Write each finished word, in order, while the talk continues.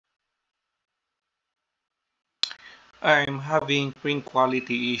I'm having print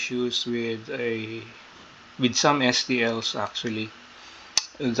quality issues with some STLs actually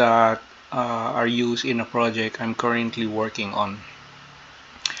that are used in a project I'm currently working on.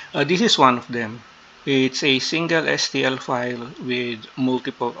 This is one of them. It's a single STL file with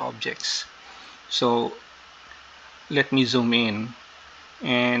multiple objects. So let me zoom in,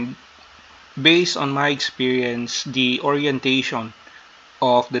 and based on my experience, the orientation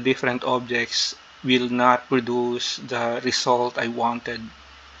of the different objects will not produce the result I wanted.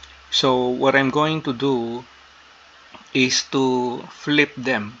 So what I'm going to do is to flip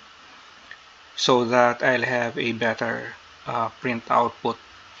them so that I'll have a better print output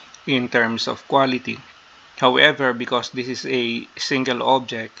in terms of quality. However, because this is a single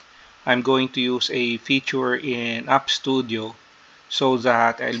object, I'm going to use a feature in App Studio so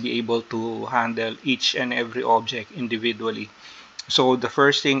that I'll be able to handle each and every object individually. So the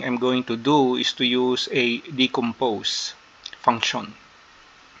first thing I'm going to do is to use a decompose function.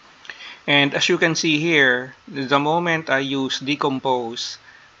 And as you can see here, the moment I use decompose,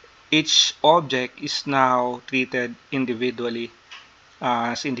 each object is now treated individually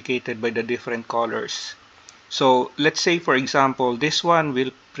as indicated by the different colors. So let's say, for example, this one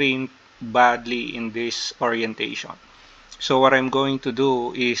will print badly in this orientation. So what I'm going to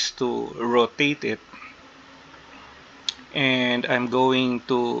do is to rotate it, and I'm going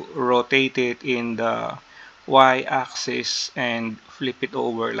to rotate it in the y-axis and flip it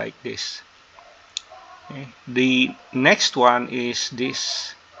over like this. Okay. The next one is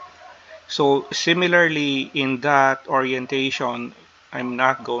this. So similarly, in that orientation, I'm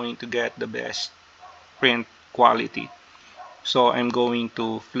not going to get the best print quality. So I'm going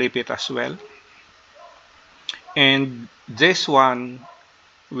to flip it as well. And this one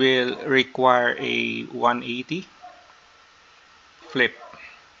will require a 180 flip.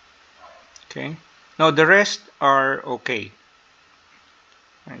 Okay. Now the rest are okay.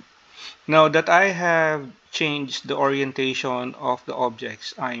 Right. Now that I have changed the orientation of the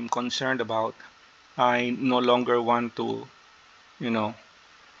objects I'm concerned about, I no longer want to, you know,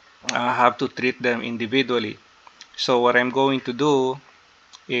 have to treat them individually. So what I'm going to do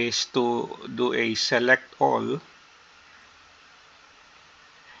is to do a select all,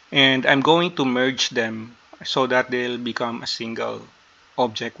 and I'm going to merge them so that they'll become a single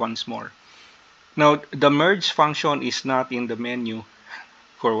object once more. Now the merge function is not in the menu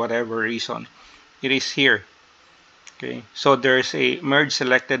for whatever reason. It is here. Okay, so there's a merge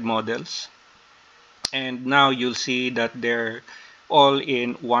selected models, and now you'll see that they're all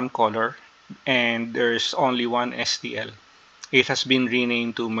in one color and there's only one STL. It has been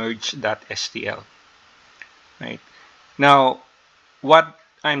renamed to merge.stl. Right. Now, what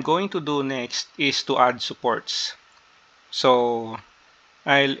I'm going to do next is to add supports. So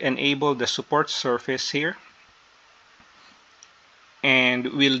I'll enable the support surface here,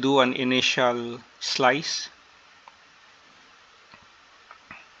 and we'll do an initial slice.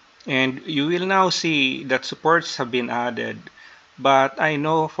 And you will now see that supports have been added, but I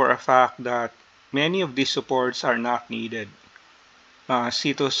know for a fact that many of these supports are not needed.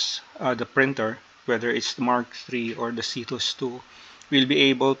 Cetus, the printer, whether it's the Mark III or the Cetus 2, will be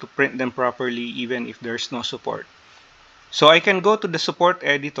able to print them properly even if there's no support. So I can go to the support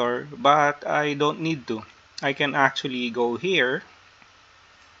editor, but I don't need to. I can actually go here.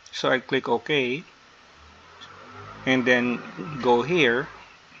 So I click OK, and then go here.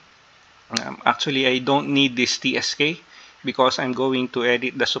 Actually, I don't need this TSK because I'm going to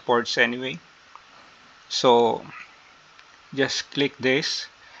edit the supports anyway. So just click this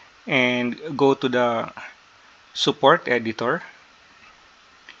and go to the support editor,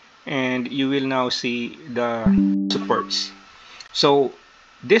 and you will now see the supports. So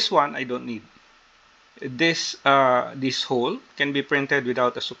this one I don't need. This whole can be printed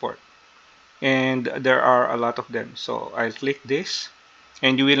without a support, and there are a lot of them. So I'll click this,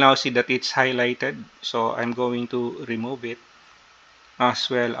 and you will now see that it's highlighted. So I'm going to remove it, as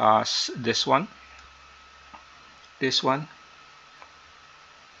well as this one,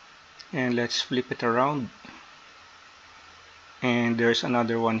 and let's flip it around, and there's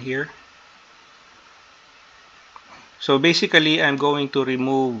another one here. So basically I'm going to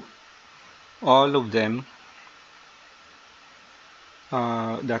remove all of them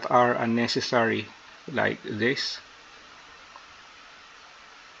that are unnecessary, like this.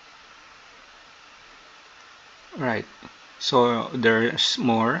 Right, so there's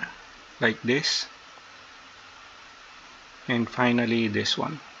more like this, and finally this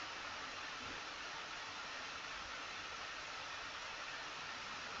one.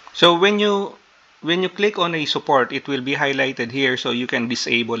 So when you click on a support, it will be highlighted here, so you can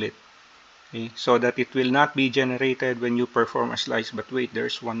disable it. okay, so that it will not be generated when you perform a slice. But wait,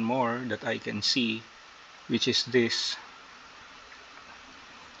 there's one more that I can see, which is this.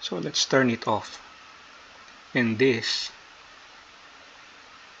 So let's turn it off. And this,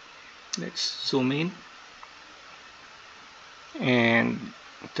 let's zoom in and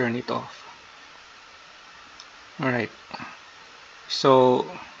turn it off. Alright, so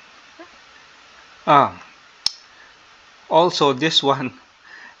also this one,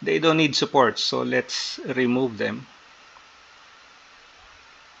 they don't need support, so let's remove them.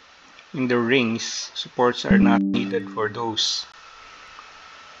 In the rings, supports are not needed for those.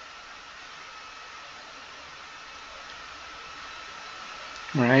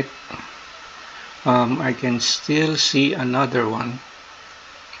 Alright, I can still see another one,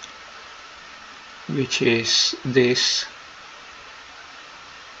 which is this.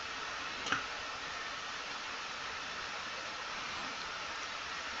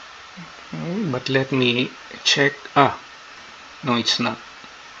 Okay, but let me check. No, it's not.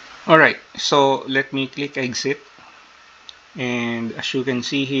 Alright, so let me click exit, and as you can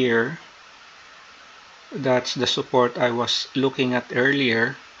see here, that's the support I was looking at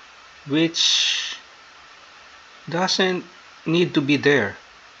earlier, which doesn't need to be there.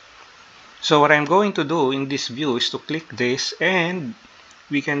 So what I'm going to do in this view is to click this, and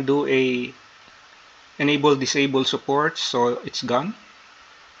we can do a enable disable support, so it's gone.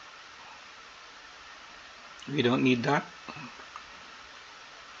 We don't need that.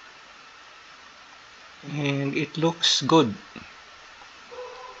 And it looks good.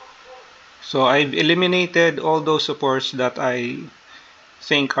 So I've eliminated all those supports that I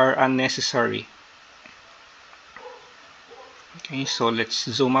think are unnecessary. Okay, so let's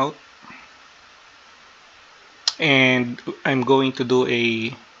zoom out. And I'm going to do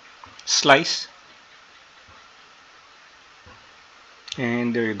a slice.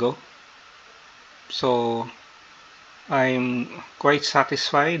 And there you go. So I'm quite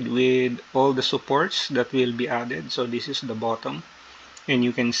satisfied with all the supports that will be added. So this is the bottom, and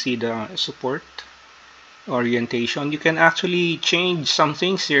you can see the support orientation. You can actually change some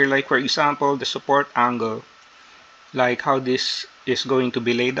things here, like for example the support angle, like how this is going to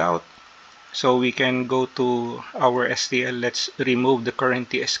be laid out. So we can go to our STL. Let's remove the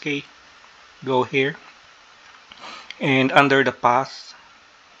current TSK. Go here, and under the path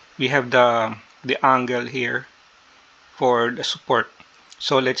we have the angle here for the support.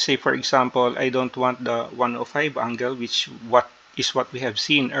 So let's say for example I don't want the 105 angle, which is what we have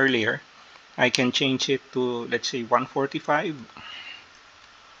seen earlier. I can change it to, let's say, 145.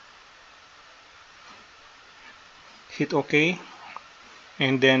 Hit OK,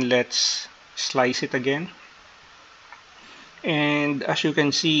 and then let's slice it again. And as you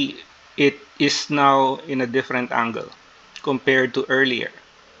can see, it is now in a different angle compared to earlier.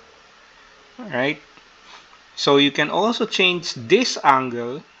 Alright, so you can also change this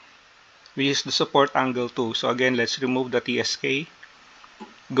angle, which is the support angle too. So again, let's remove the TSK,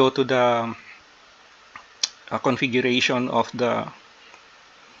 go to the configuration of the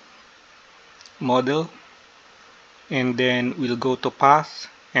model, and then we'll go to path,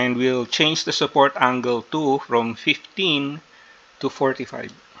 and we'll change the support angle to from 15 to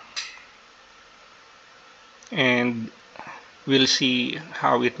 45, and we'll see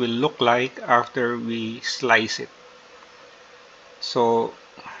how it will look like after we slice it. So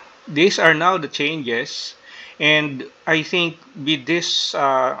these are now the changes, and I think with this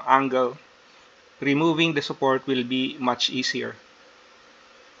angle, removing the support will be much easier.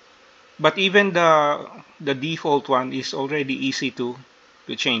 But even the default one is already easy to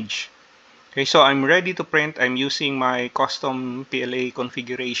change. Okay, so I'm ready to print. I'm using my custom PLA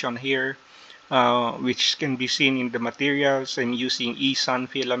configuration here, which can be seen in the materials. I'm using eSun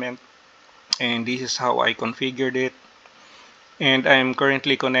filament, and this is how I configured it. And I'm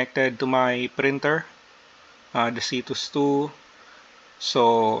currently connected to my printer, the Cetus 2.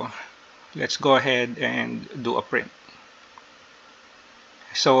 So let's go ahead and do a print.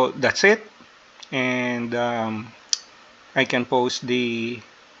 So that's it, and I can post the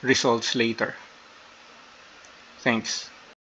results later. Thanks.